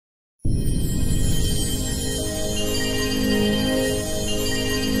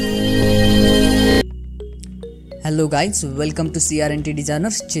Hello guys, welcome to CRNT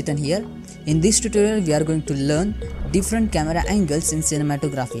Designers, Chetan here. In this tutorial we are going to learn different camera angles in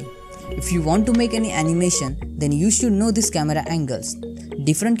cinematography. If you want to make any animation, then you should know these camera angles.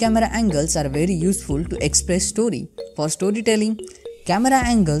 Different camera angles are very useful to express story. For storytelling, camera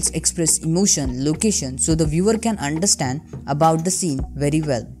angles express emotion, location, so the viewer can understand about the scene very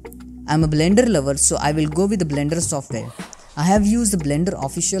well. I am a Blender lover, so I will go with the Blender software. I have used the Blender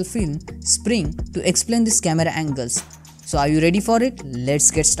official film Spring to explain these camera angles. So are you ready for it? Let's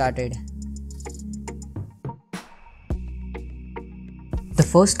get started. The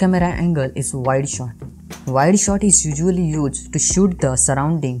first camera angle is wide shot. Wide shot is usually used to shoot the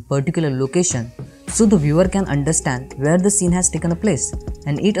surrounding particular location so the viewer can understand where the scene has taken place,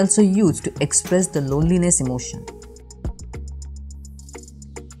 and it also used to express the loneliness emotion.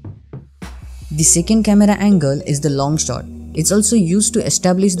 The second camera angle is the long shot. It's also used to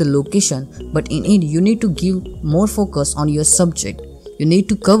establish the location, but in it you need to give more focus on your subject. You need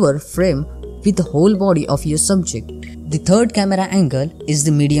to cover frame with the whole body of your subject. The third camera angle is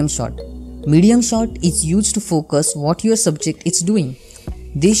the medium shot. Medium shot is used to focus what your subject is doing.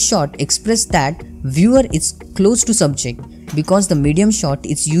 This shot expresses that viewer is close to subject because the medium shot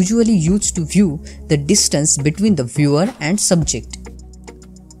is usually used to view the distance between the viewer and subject.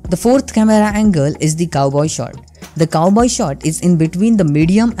 The fourth camera angle is the cowboy shot. The cowboy shot is in between the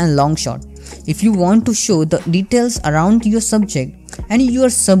medium and long shot. If you want to show the details around your subject and your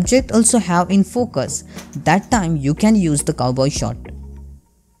subject also have in focus, that time you can use the cowboy shot.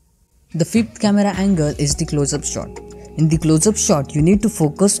 The fifth camera angle is the close-up shot. In the close-up shot, you need to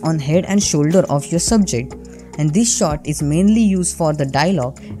focus on head and shoulder of your subject, and this shot is mainly used for the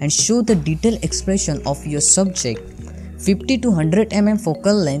dialogue and show the detailed expression of your subject. 50 to 100 mm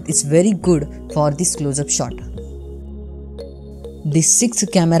focal length is very good for this close-up shot. The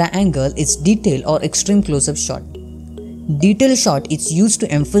sixth camera angle is detail or extreme close-up shot. Detail shot is used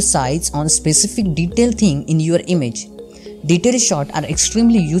to emphasize on a specific detail thing in your image. Detail shots are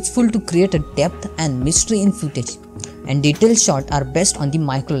extremely useful to create a depth and mystery in footage, and detail shots are best on the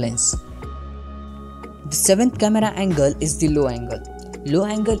micro lens. The seventh camera angle is the low angle. Low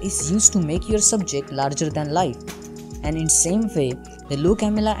angle is used to make your subject larger than life, and in same way, the low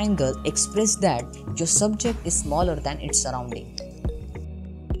camera angle expresses that your subject is smaller than its surrounding.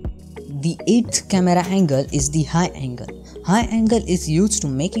 The eighth camera angle is the high angle. High angle is used to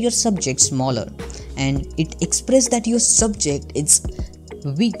make your subject smaller, and it expresses that your subject is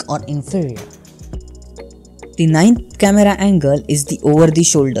weak or inferior. The ninth camera angle is the over the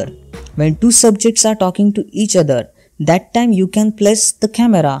shoulder. When two subjects are talking to each other, that time you can place the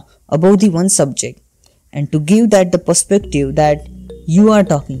camera above the one subject and to give that the perspective that you are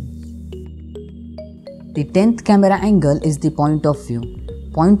talking. The 10th camera angle is the point of view.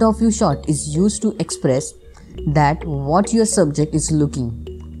 Point of view shot is used to express that what your subject is looking,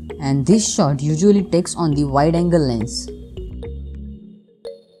 and this shot usually takes on the wide angle lens.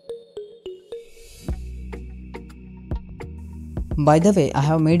 By the way, I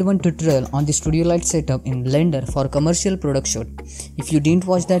have made one tutorial on the studio light setup in Blender for commercial product shoot. If you didn't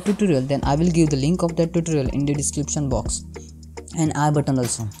watch that tutorial, then I will give the link of that tutorial in the description box and I button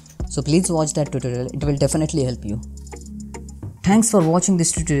also. So please watch that tutorial, it will definitely help you. Thanks for watching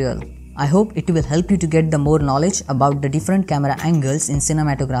this tutorial. I hope it will help you to get the more knowledge about the different camera angles in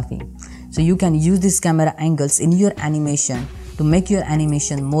cinematography. So you can use these camera angles in your animation to make your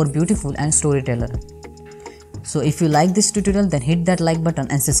animation more beautiful and storyteller. So if you like this tutorial, then hit that like button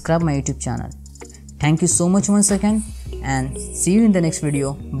and subscribe my YouTube channel. Thank you so much once again, and see you in the next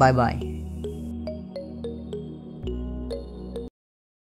video. Bye bye.